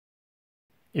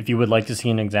If you would like to see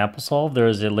an example solve, there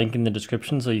is a link in the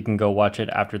description so you can go watch it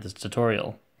after this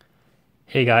tutorial.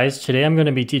 Hey guys, today I'm going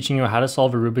to be teaching you how to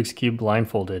solve a Rubik's Cube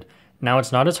blindfolded. Now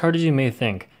it's not as hard as you may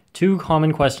think. Two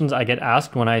common questions I get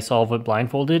asked when I solve it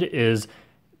blindfolded is,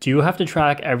 do you have to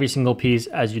track every single piece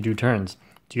as you do turns?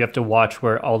 Do you have to watch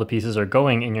where all the pieces are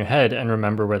going in your head and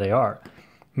remember where they are?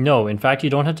 No, in fact you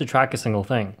don't have to track a single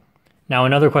thing. Now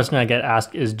another question I get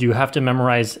asked is, do you have to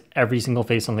memorize every single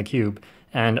face on the cube?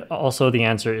 And also the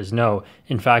answer is no.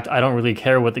 In fact, I don't really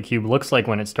care what the cube looks like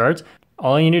when it starts.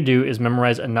 All I need to do is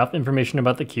memorize enough information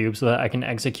about the cube so that I can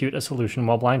execute a solution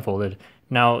while blindfolded.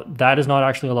 Now, that is not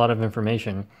actually a lot of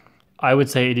information. I would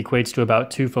say it equates to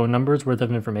about 2 phone numbers worth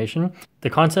of information. The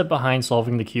concept behind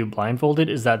solving the cube blindfolded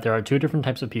is that there are 2 different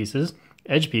types of pieces,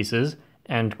 edge pieces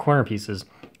and corner pieces,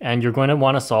 and you're going to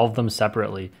want to solve them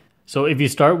separately. So if you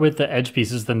start with the edge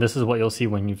pieces, then this is what you'll see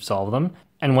when you've solved them.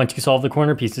 And once you solve the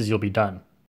corner pieces, you'll be done.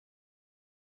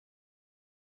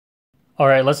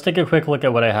 Alright, let's take a quick look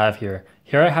at what I have here.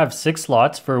 Here I have 6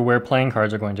 slots for where playing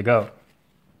cards are going to go.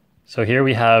 So here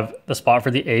we have the spot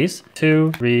for the ace,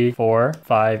 2, 3, 4,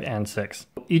 5, and 6.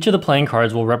 Each of the playing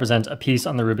cards will represent a piece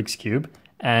on the Rubik's Cube,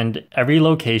 and every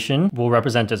location will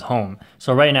represent its home.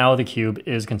 So right now the cube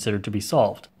is considered to be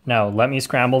solved. Now let me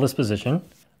scramble this position.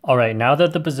 Alright, now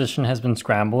that the position has been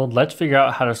scrambled, let's figure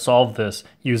out how to solve this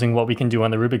using what we can do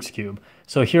on the Rubik's Cube.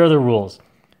 So here are the rules.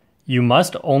 You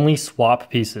must only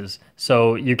swap pieces.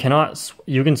 So you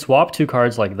can swap 2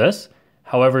 cards like this.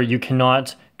 However, you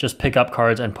cannot just pick up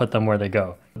cards and put them where they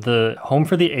go. The home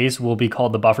for the ace will be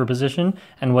called the buffer position,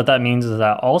 and what that means is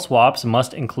that all swaps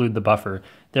must include the buffer.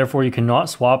 Therefore, you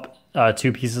cannot swap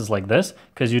 2 pieces like this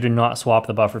because you do not swap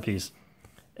the buffer piece.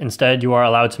 Instead, you are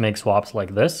allowed to make swaps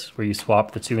like this, where you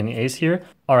swap the 2 and the ace here.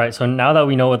 Alright, so now that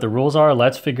we know what the rules are,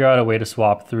 let's figure out a way to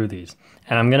swap through these.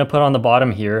 And I'm going to put on the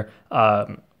bottom here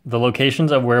the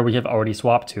locations of where we have already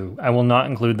swapped to. I will not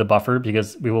include the buffer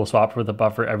because we will swap for the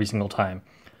buffer every single time.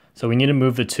 So we need to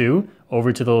move the 2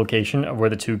 over to the location of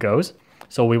where the 2 goes.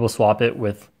 So we will swap it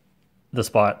with the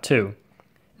spot 2.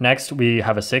 Next, we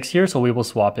have a 6 here, so we will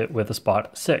swap it with the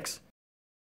spot 6.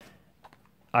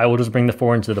 I will just bring the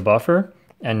 4 into the buffer.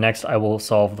 And next I will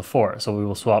solve the 4. So we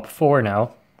will swap 4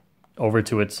 now over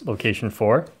to its location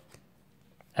 4,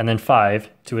 and then 5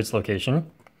 to its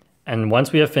location. And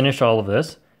once we have finished all of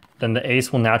this, then the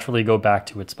ace will naturally go back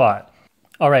to its spot.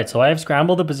 Alright, so I have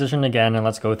scrambled the position again, and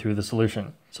let's go through the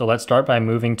solution. So let's start by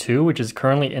moving 2, which is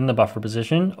currently in the buffer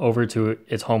position, over to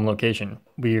its home location.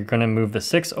 We are going to move the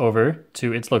 6 over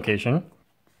to its location.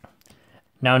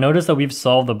 Now notice that we've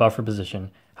solved the buffer position.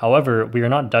 However, we are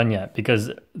not done yet because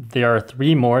there are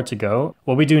 3 more to go.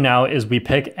 What we do now is we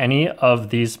pick any of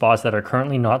these spots that are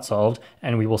currently not solved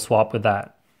and we will swap with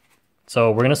that. So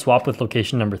we're going to swap with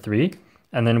location number 3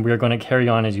 and then we're going to carry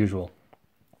on as usual.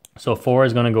 So 4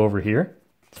 is going to go over here,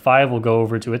 5 will go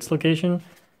over to its location,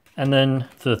 and then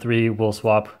the 3 will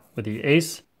swap with the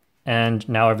ace, and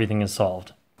now everything is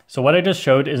solved. So what I just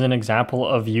showed is an example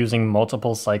of using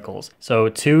multiple cycles. So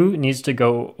 2 needs to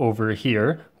go over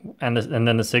here, and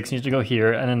then the 6 needs to go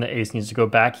here, and then the ace needs to go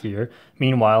back here.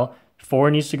 Meanwhile,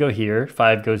 4 needs to go here,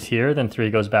 5 goes here, then 3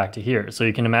 goes back to here. So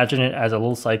you can imagine it as a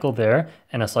little cycle there,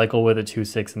 and a cycle with a 2,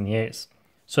 6, and the ace.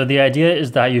 So the idea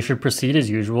is that you should proceed as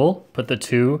usual, put the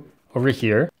 2 over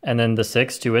here, and then the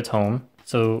 6 to its home.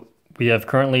 So we have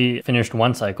currently finished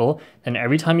 1 cycle, and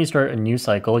every time you start a new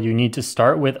cycle, you need to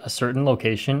start with a certain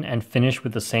location and finish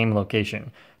with the same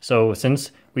location. So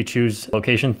since we choose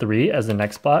location 3 as the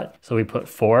next spot, so we put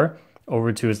 4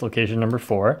 over to its location number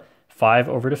 4, 5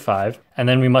 over to 5, and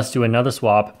then we must do another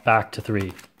swap back to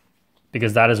 3,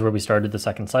 because that is where we started the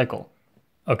second cycle.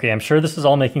 Okay, I'm sure this is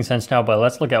all making sense now, but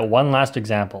let's look at one last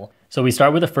example. So we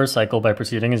start with the first cycle by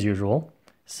proceeding as usual.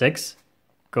 6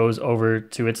 goes over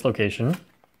to its location,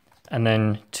 and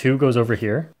then 2 goes over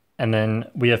here, and then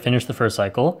we have finished the first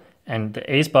cycle, and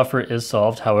the ace buffer is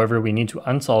solved. However, we need to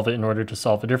unsolve it in order to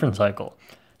solve a different cycle.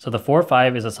 So the 4,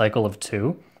 5 is a cycle of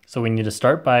 2, so we need to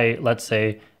start by, let's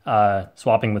say,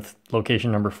 swapping with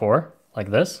location number 4, like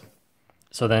this.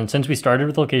 So then since we started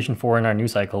with location 4 in our new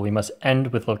cycle, we must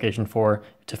end with location 4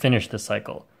 to finish this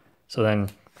cycle. So then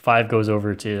 5 goes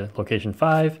over to location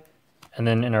 5, and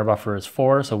then in our buffer is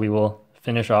 4, so we will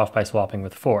finish off by swapping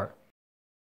with 4.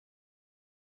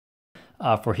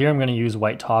 For here, I'm going to use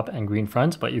white top and green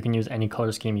front, but you can use any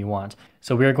color scheme you want.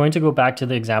 So we are going to go back to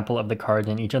the example of the cards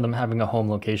and each of them having a home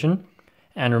location.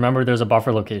 And remember, there's a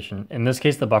buffer location. In this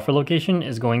case, the buffer location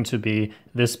is going to be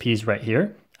this piece right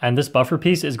here. And this buffer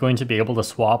piece is going to be able to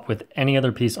swap with any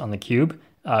other piece on the cube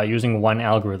using one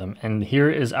algorithm. And here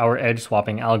is our edge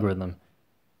swapping algorithm.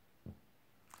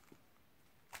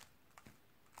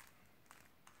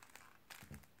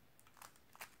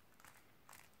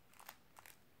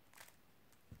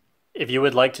 If you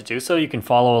would like to do so, you can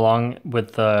follow along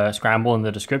with the Scramble in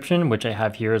the description, which I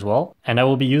have here as well. And I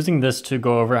will be using this to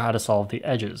go over how to solve the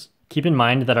edges. Keep in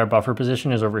mind that our buffer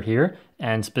position is over here,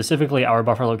 and specifically our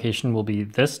buffer location will be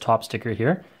this top sticker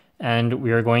here. And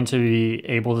we are going to be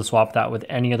able to swap that with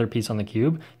any other piece on the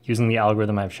cube using the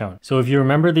algorithm I've shown. So if you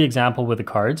remember the example with the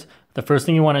cards, the first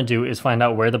thing you want to do is find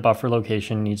out where the buffer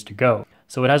location needs to go.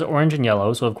 So it has orange and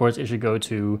yellow, so of course it should go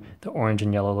to the orange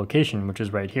and yellow location, which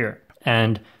is right here.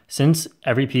 And since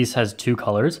every piece has two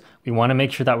colors, we want to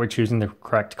make sure that we're choosing the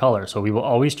correct color. So we will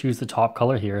always choose the top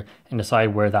color here and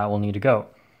decide where that will need to go.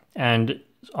 And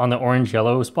on the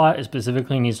orange-yellow spot, it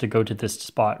specifically needs to go to this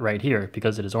spot right here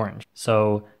because it is orange.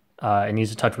 So it needs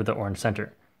to touch with the orange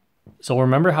center. So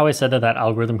remember how I said that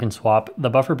algorithm can swap the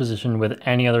buffer position with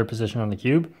any other position on the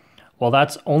cube? Well,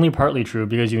 that's only partly true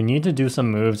because you need to do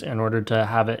some moves in order to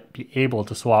have it be able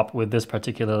to swap with this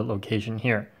particular location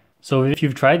here. So if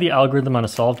you've tried the algorithm on a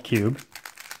solved cube,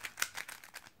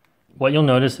 what you'll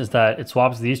notice is that it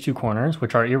swaps these two corners,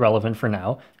 which are irrelevant for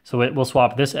now. So it will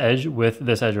swap this edge with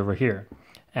this edge over here.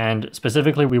 And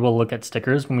specifically, we will look at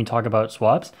stickers when we talk about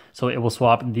swaps. So it will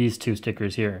swap these two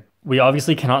stickers here. We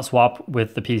obviously cannot swap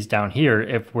with the piece down here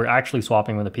if we're actually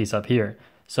swapping with a piece up here.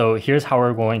 So here's how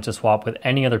we're going to swap with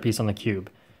any other piece on the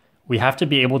cube. We have to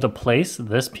be able to place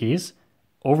this piece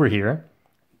over here,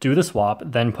 do the swap,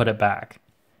 then put it back.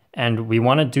 And we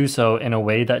want to do so in a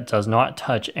way that does not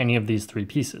touch any of these three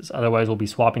pieces. Otherwise, we'll be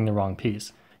swapping the wrong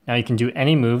piece. Now you can do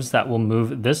any moves that will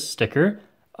move this sticker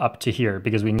up to here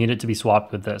because we need it to be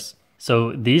swapped with this.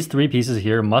 So these three pieces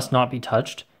here must not be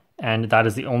touched, and that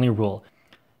is the only rule.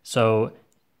 So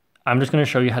I'm just going to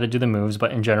show you how to do the moves,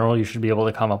 but in general, you should be able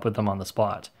to come up with them on the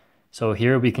spot. So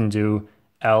here we can do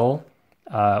L,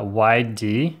 Y,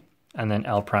 D, and then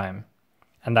L prime.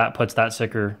 And that puts that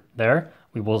sticker there.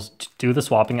 We will do the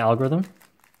swapping algorithm.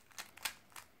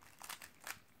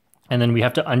 And then we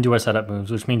have to undo our setup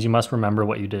moves, which means you must remember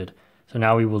what you did. So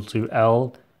now we will do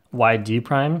L, Y, D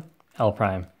prime, L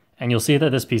prime. And you'll see that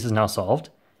this piece is now solved.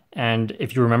 And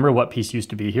if you remember what piece used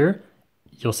to be here,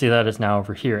 you'll see that it's now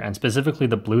over here, and specifically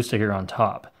the blue sticker on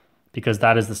top, because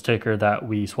that is the sticker that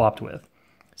we swapped with.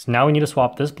 So now we need to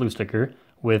swap this blue sticker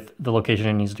with the location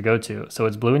it needs to go to. So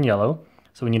it's blue and yellow.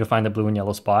 So we need to find the blue and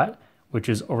yellow spot, which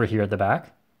is over here at the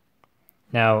back.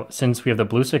 Now, since we have the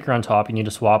blue sticker on top, you need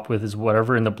to swap with is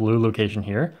whatever in the blue location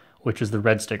here, which is the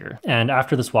red sticker. And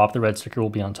after the swap, the red sticker will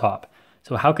be on top.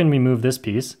 So how can we move this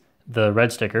piece, the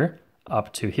red sticker,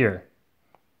 up to here?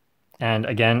 And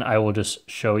again, I will just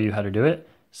show you how to do it.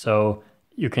 So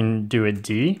you can do a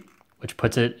D, which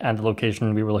puts it at the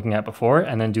location we were looking at before,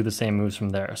 and then do the same moves from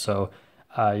there. So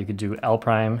you could do L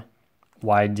prime,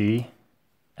 Y, D,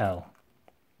 L.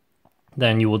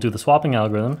 Then you will do the swapping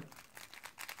algorithm.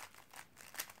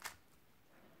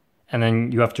 And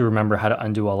then you have to remember how to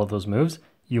undo all of those moves.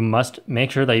 You must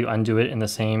make sure that you undo it in the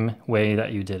same way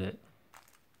that you did it.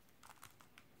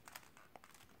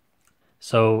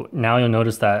 So now you'll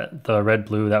notice that the red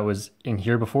blue that was in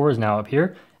here before is now up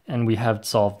here, and we have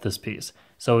solved this piece.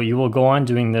 So you will go on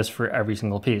doing this for every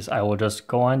single piece. I will just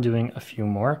go on doing a few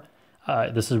more.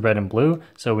 This is red and blue,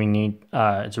 so we need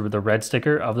the red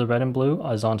sticker of the red and blue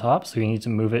is on top, so you need to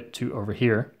move it to over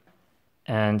here.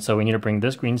 And so we need to bring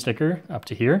this green sticker up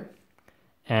to here,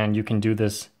 and you can do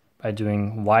this by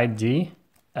doing Y, D,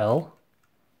 L.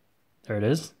 There it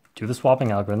is. Do the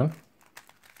swapping algorithm,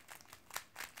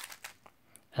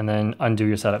 and then undo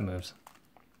your setup moves.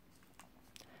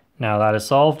 Now that is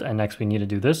solved, and next we need to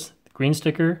do this. The green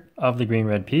sticker of the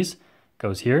green-red piece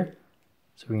goes here,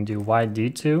 so we can do Y, D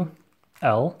to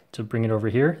L to bring it over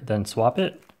here, then swap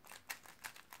it.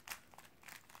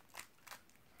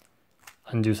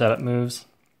 Undo setup moves,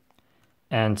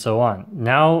 and so on.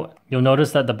 Now you'll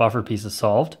notice that the buffer piece is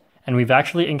solved, and we've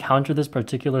actually encountered this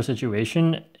particular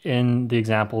situation in the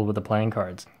example with the playing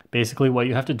cards. Basically what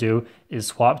you have to do is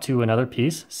swap to another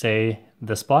piece, say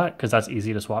this spot, because that's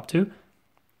easy to swap to.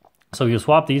 So you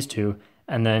swap these two,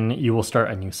 and then you will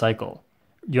start a new cycle.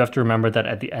 You have to remember that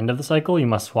at the end of the cycle, you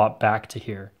must swap back to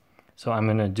here. So I'm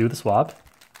going to do the swap.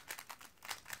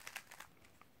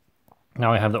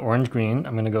 Now I have the orange-green.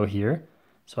 I'm going to go here.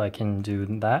 So I can do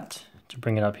that to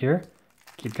bring it up here.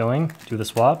 Keep going, do the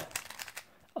swap,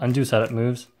 undo setup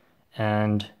moves,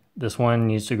 and this one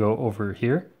needs to go over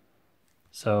here.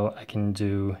 So I can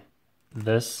do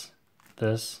this,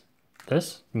 this,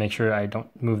 this. Make sure I don't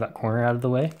move that corner out of the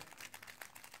way.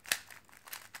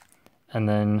 And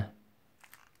then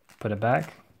put it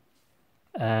back.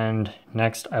 And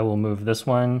next I will move this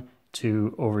one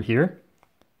to over here,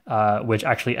 which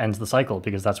actually ends the cycle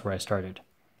because that's where I started.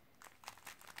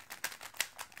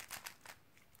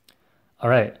 All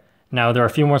right, Now there are a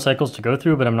few more cycles to go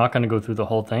through, but I'm not going to go through the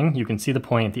whole thing. You can see the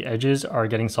point. The edges are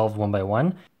getting solved one by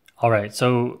one. All right,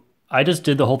 so I just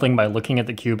did the whole thing by looking at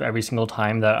the cube every single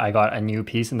time that I got a new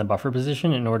piece in the buffer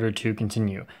position in order to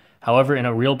continue. However, in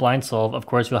a real blind solve, of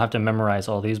course, you'll have to memorize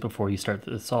all these before you start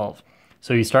the solve.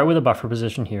 So you start with a buffer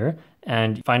position here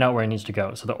and find out where it needs to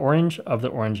go. So the orange of the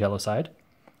orange-yellow side,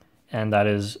 and that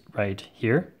is right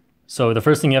here. So the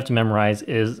first thing you have to memorize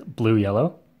is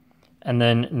blue-yellow. And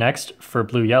then next, for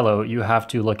blue-yellow, you have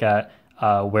to look at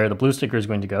where the blue sticker is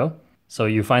going to go. So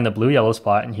you find the blue-yellow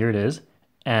spot, and here it is,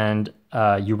 and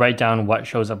you write down what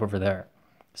shows up over there.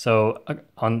 So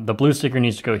on the blue sticker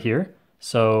needs to go here,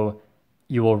 so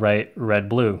you will write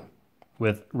red-blue,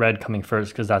 with red coming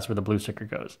first because that's where the blue sticker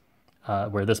goes,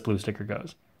 where this blue sticker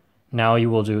goes. Now you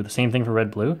will do the same thing for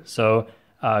red-blue, so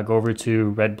go over to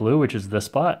red-blue, which is this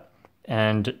spot,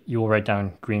 and you will write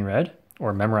down green-red,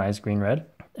 or memorize green-red.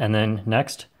 And then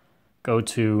next, go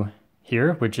to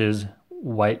here, which is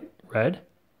white-red.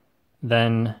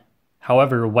 Then,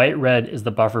 however, white-red is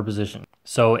the buffer position.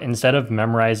 So instead of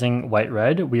memorizing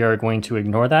white-red, we are going to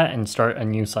ignore that and start a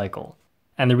new cycle.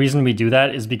 And the reason we do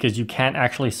that is because you can't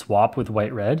actually swap with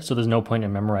white-red, so there's no point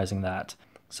in memorizing that.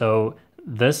 So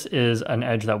this is an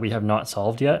edge that we have not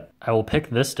solved yet. I will pick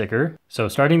this sticker. So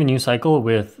starting the new cycle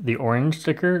with the orange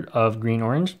sticker of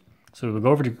green-orange. So we'll go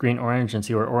over to green-orange and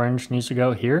see where orange needs to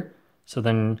go here. So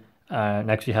then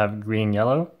next we have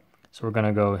green-yellow. So we're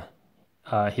going to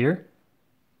go here.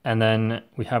 And then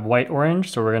we have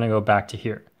white-orange, so we're going to go back to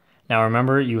here. Now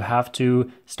remember, you have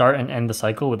to start and end the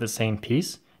cycle with the same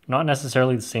piece. Not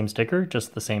necessarily the same sticker,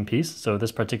 just the same piece. So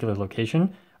this particular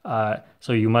location.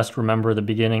 So you must remember the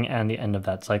beginning and the end of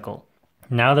that cycle.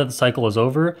 Now that the cycle is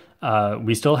over,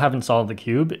 we still haven't solved the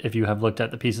cube if you have looked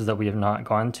at the pieces that we have not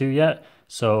gone to yet.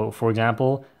 So for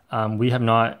example, we have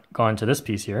not gone to this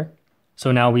piece here.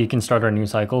 So now we can start our new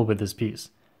cycle with this piece.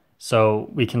 So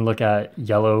we can look at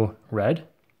yellow, red,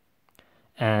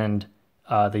 and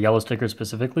the yellow sticker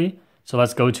specifically. So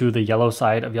let's go to the yellow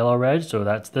side of yellow, red. So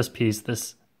that's this piece,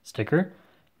 this sticker.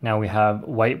 Now we have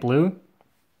white, blue.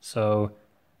 So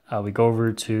we go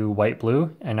over to white,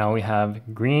 blue, and now we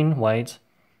have green, white.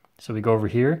 So we go over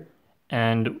here,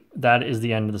 and that is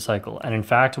the end of the cycle. And in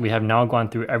fact, we have now gone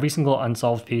through every single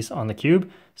unsolved piece on the cube.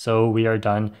 So we are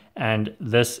done, and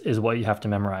this is what you have to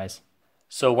memorize.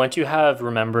 So once you have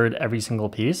remembered every single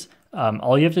piece,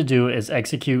 all you have to do is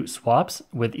execute swaps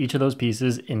with each of those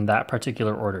pieces in that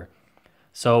particular order.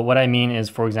 So what I mean is,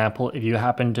 for example, if you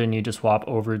happen to need to swap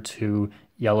over to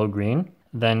yellow-green,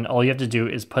 then all you have to do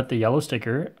is put the yellow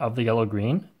sticker of the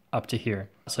yellow-green up to here.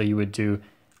 So you would do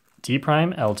D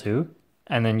prime L2,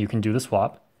 and then you can do the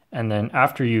swap. And then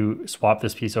after you swap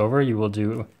this piece over, you will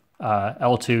do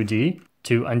L2D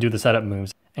to undo the setup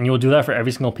moves. And you will do that for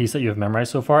every single piece that you have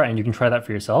memorized so far, and you can try that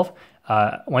for yourself.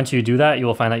 Once you do that, you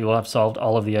will find that you will have solved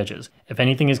all of the edges. If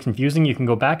anything is confusing, you can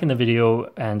go back in the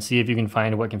video and see if you can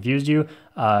find what confused you.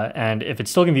 And if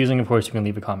it's still confusing, of course, you can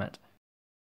leave a comment.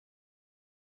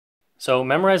 So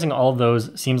memorizing all of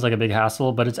those seems like a big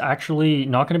hassle, but it's actually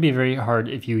not going to be very hard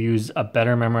if you use a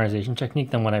better memorization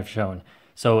technique than what I've shown.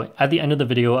 So at the end of the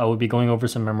video, I will be going over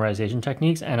some memorization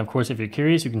techniques, and of course, if you're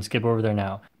curious, you can skip over there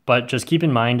now. But just keep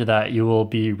in mind that you will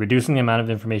be reducing the amount of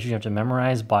information you have to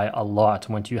memorize by a lot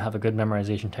once you have a good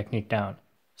memorization technique down.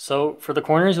 So for the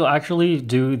corners, you'll actually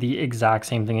do the exact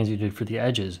same thing as you did for the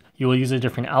edges. You will use a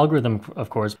different algorithm, of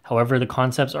course. However, the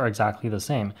concepts are exactly the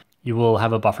same. You will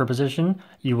have a buffer position.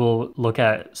 You will look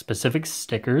at specific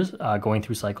stickers going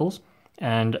through cycles.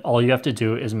 And all you have to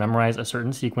do is memorize a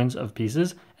certain sequence of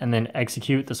pieces and then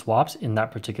execute the swaps in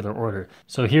that particular order.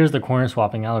 So here's the corner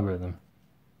swapping algorithm.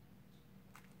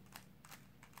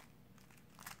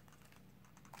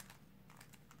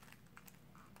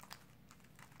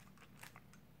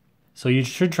 So you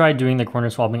should try doing the corner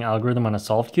swapping algorithm on a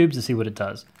solved cube to see what it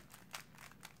does.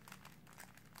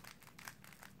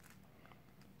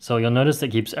 So you'll notice it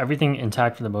keeps everything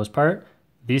intact for the most part.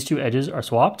 These two edges are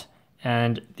swapped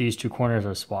and these two corners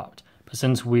are swapped. But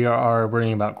since we are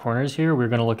worrying about corners here, we're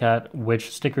going to look at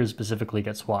which stickers specifically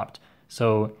get swapped.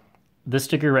 So this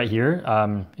sticker right here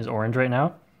is orange right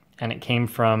now, and it came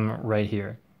from right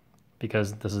here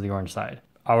because this is the orange side.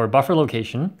 Our buffer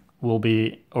location will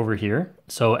be over here.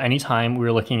 So anytime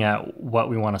we're looking at what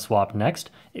we want to swap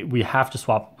next, we have to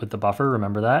swap with the buffer,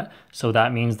 remember that. So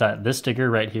that means that this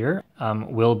sticker right here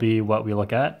will be what we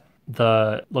look at.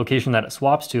 The location that it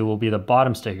swaps to will be the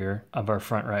bottom sticker of our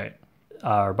front right.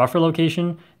 Our buffer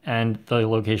location and the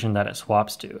location that it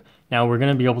swaps to. Now we're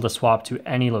going to be able to swap to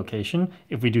any location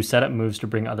if we do setup moves to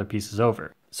bring other pieces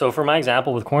over. So for my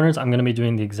example with corners, I'm going to be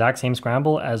doing the exact same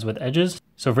scramble as with edges.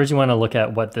 So first you want to look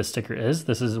at what this sticker is.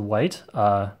 This is white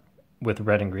with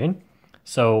red and green.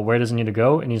 So where does it need to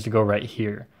go? It needs to go right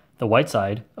here, the white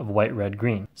side of white, red,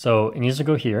 green. So it needs to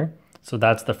go here. So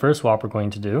that's the first swap we're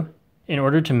going to do. In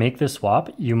order to make this swap,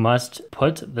 you must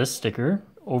put this sticker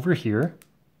over here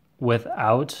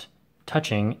without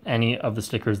touching any of the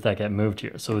stickers that get moved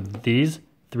here. So these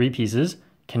 3 pieces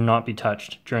cannot be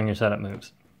touched during your setup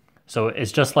moves. So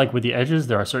it's just like with the edges,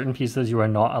 there are certain pieces you are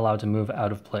not allowed to move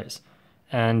out of place.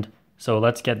 And so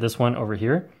let's get this one over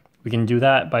here. We can do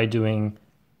that by doing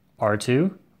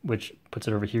R2, which puts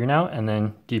it over here now, and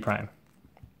then D prime.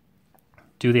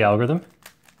 Do the algorithm.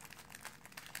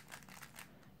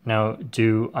 Now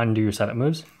undo your setup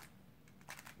moves,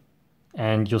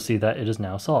 and you'll see that it is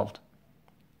now solved.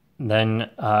 Then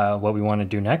what we want to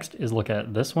do next is look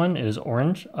at this one. It is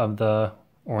orange of the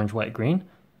orange, white, green,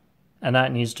 and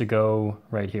that needs to go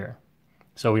right here.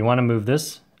 So we want to move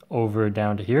this over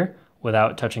down to here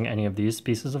without touching any of these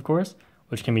pieces, of course,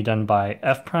 which can be done by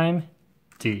F prime,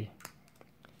 D.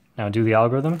 Now do the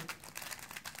algorithm,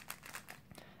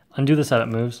 undo the setup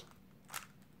moves,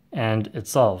 and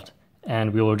it's solved.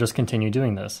 And we will just continue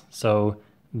doing this. So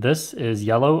this is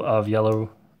yellow of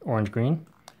yellow, orange, green,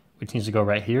 which needs to go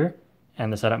right here.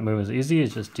 And the setup move is easy,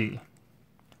 it's just D.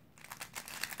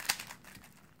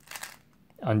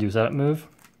 Undo setup move,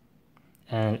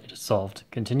 and it is solved.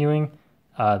 Continuing,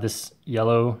 this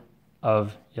yellow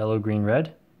of yellow, green,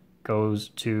 red goes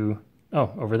to,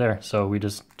 over there. So we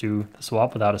just do the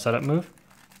swap without a setup move.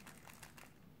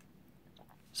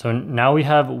 So now we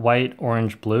have white,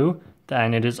 orange, blue,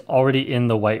 and it is already in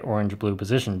the white, orange, blue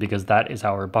position because that is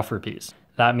our buffer piece.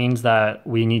 That means that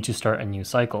we need to start a new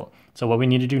cycle. So what we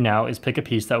need to do now is pick a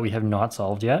piece that we have not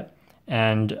solved yet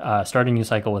and start a new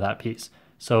cycle with that piece.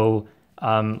 So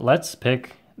let's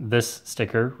pick this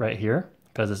sticker right here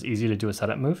because it's easy to do a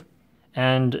setup move.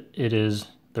 And it is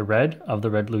the red of the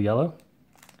red, blue, yellow.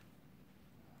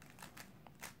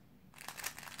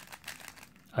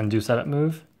 Undo setup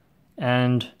move.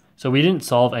 And so we didn't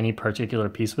solve any particular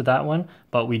piece with that one,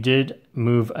 but we did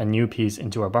move a new piece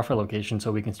into our buffer location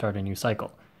so we can start a new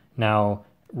cycle. Now,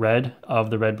 red of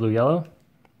the red, blue, yellow,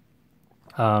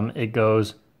 it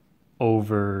goes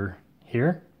over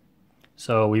here.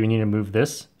 So we need to move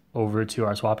this over to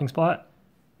our swapping spot.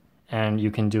 And you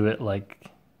can do it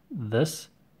like this,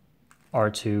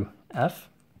 R2F.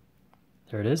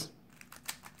 There it is.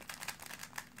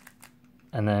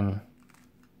 And then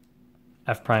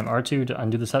F prime R2 to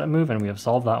undo the setup move, and we have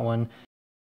solved that one.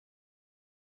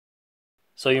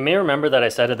 So you may remember that I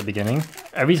said at the beginning,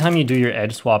 every time you do your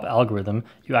edge swap algorithm,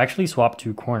 you actually swap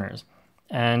 2 corners.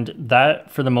 And that,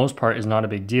 for the most part, is not a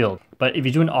big deal. But if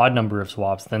you do an odd number of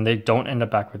swaps, then they don't end up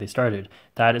back where they started.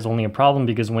 That is only a problem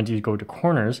because when you go to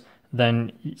corners,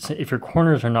 then if your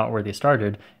corners are not where they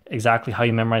started, exactly how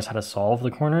you memorize how to solve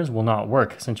the corners will not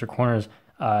work since your corners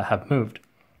have moved.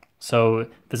 So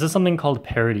this is something called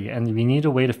parity, and we need a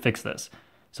way to fix this.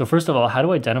 So first of all, how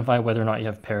to identify whether or not you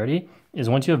have parity is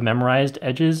once you have memorized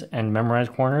edges and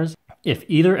memorized corners, if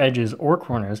either edges or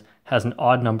corners has an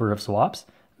odd number of swaps,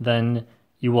 then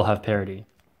you will have parity.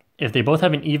 If they both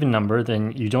have an even number,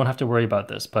 then you don't have to worry about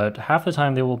this, but half the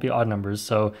time they will be odd numbers.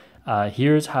 So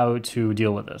here's how to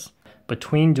deal with this.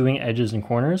 Between doing edges and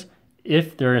corners,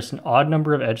 if there is an odd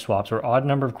number of edge swaps or odd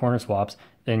number of corner swaps,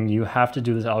 then you have to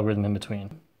do this algorithm in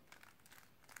between.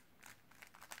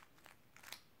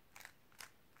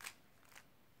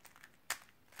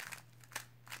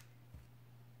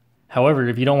 However,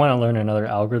 if you don't want to learn another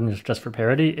algorithm just for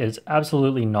parity, it's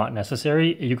absolutely not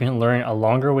necessary. You can learn a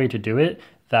longer way to do it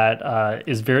that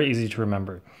is very easy to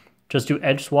remember. Just do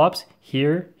edge swaps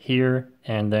here, here,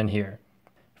 and then here.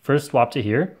 First swap to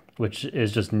here, which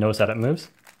is just no setup moves.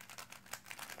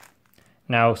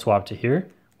 Now swap to here,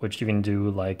 which you can do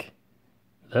like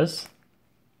this.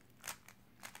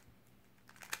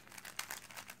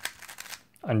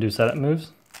 Undo setup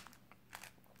moves.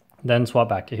 Then swap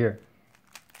back to here.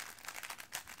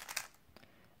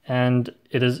 And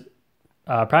it is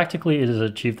practically it has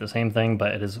achieved the same thing,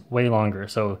 but it is way longer.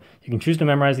 So you can choose to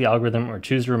memorize the algorithm or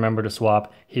choose to remember to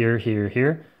swap here, here,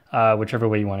 here, whichever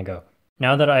way you want to go.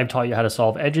 Now that I've taught you how to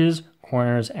solve edges,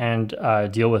 corners, and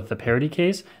deal with the parity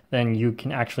case, then you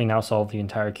can actually now solve the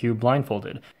entire cube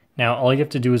blindfolded. Now all you have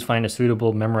to do is find a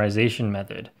suitable memorization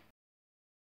method.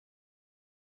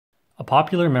 A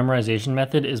popular memorization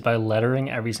method is by lettering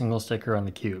every single sticker on the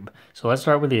cube. So let's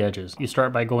start with the edges. You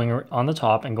start by going on the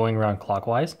top and going around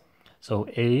clockwise. So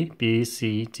A, B,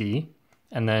 C, D.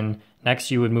 And then next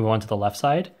you would move on to the left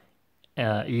side.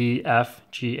 E, F,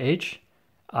 G, H,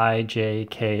 I, J,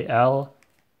 K, L,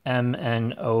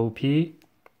 MNOP,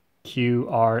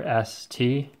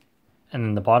 QRST, and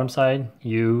then the bottom side,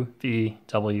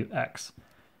 UVWX.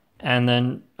 And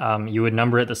then you would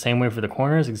number it the same way for the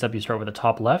corners, except you start with the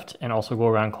top left and also go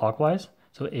around clockwise.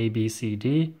 So A, B, C,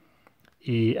 D,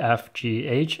 E, F, G,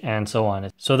 H, and so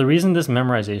on. So the reason this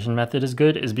memorization method is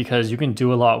good is because you can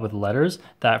do a lot with letters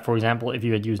that, for example, if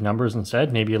you had used numbers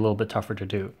instead, maybe a little bit tougher to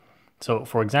do. So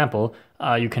for example,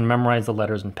 you can memorize the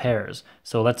letters in pairs.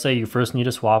 So let's say you first need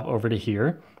to swap over to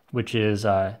here, which is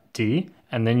D,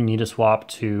 and then you need to swap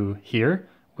to here,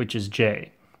 which is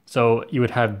J. So you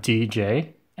would have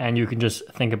DJ, and you can just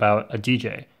think about a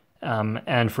DJ.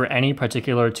 And for any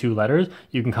particular two letters,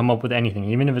 you can come up with anything,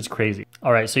 even if it's crazy.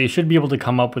 All right, so you should be able to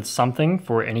come up with something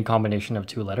for any combination of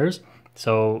two letters.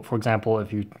 So for example,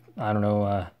 if you, I don't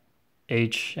know,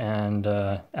 H and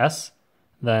S,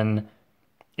 then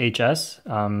HS,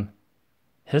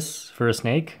 hiss for a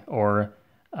snake, or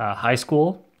high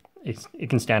school, it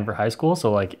can stand for high school.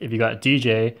 So like if you got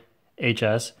DJ,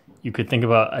 HS, you could think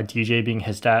about a DJ being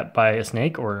hissed at by a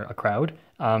snake or a crowd,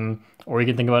 or you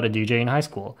can think about a DJ in high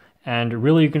school. And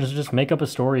really, you can just make up a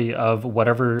story of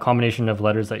whatever combination of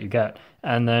letters that you get.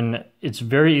 And then it's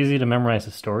very easy to memorize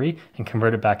a story and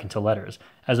convert it back into letters.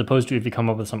 As opposed to if you come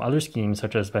up with some other schemes,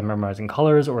 such as by memorizing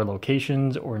colors or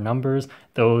locations or numbers,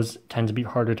 those tend to be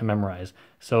harder to memorize.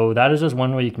 So that is just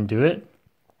one way you can do it.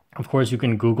 Of course, you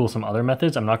can Google some other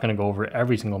methods. I'm not going to go over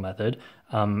every single method.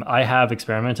 I have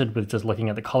experimented with just looking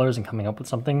at the colors and coming up with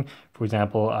something. For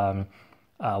example,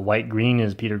 white green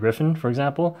is Peter Griffin, for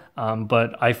example.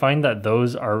 But I find that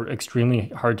those are extremely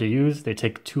hard to use. They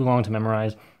take too long to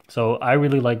memorize. So I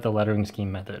really like the lettering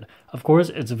scheme method. Of course,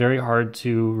 it's very hard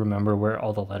to remember where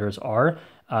all the letters are.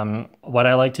 What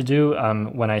I like to do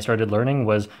when I started learning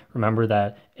was remember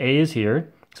that A is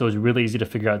here. So it's really easy to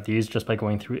figure out these just by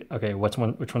going through, okay, which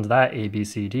one's that? A, B,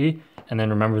 C, D. And then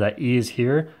remember that E is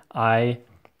here, I,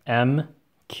 M,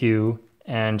 Q,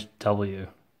 and W.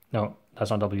 No,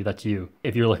 that's not W, that's U.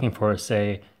 If you're looking for,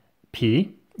 say,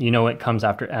 P, you know it comes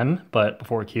after M, but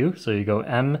before Q. So you go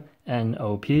M, N,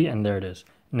 O, P, and there it is.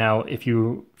 Now, if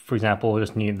you, for example,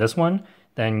 just need this one,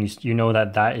 then you know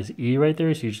that that is E right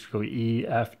there. So you just go E,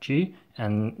 F, G,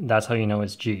 and that's how you know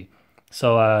it's G.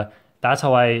 So, that's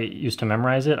how I used to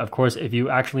memorize it. Of course, if you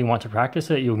actually want to practice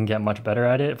it, you can get much better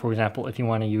at it. For example, if you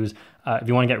want to use, if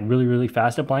you want to get really, really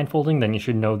fast at blindfolding, then you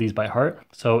should know these by heart.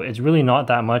 So it's really not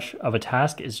that much of a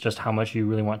task. It's just how much you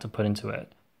really want to put into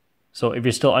it. So if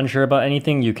you're still unsure about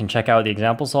anything, you can check out the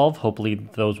example solve. Hopefully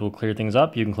those will clear things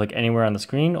up. You can click anywhere on the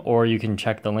screen, or you can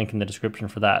check the link in the description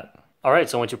for that. All right,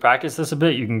 so once you practice this a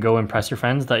bit, you can go impress your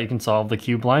friends that you can solve the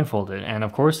cube blindfolded. And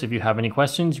of course, if you have any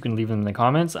questions, you can leave them in the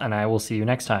comments, and I will see you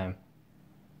next time.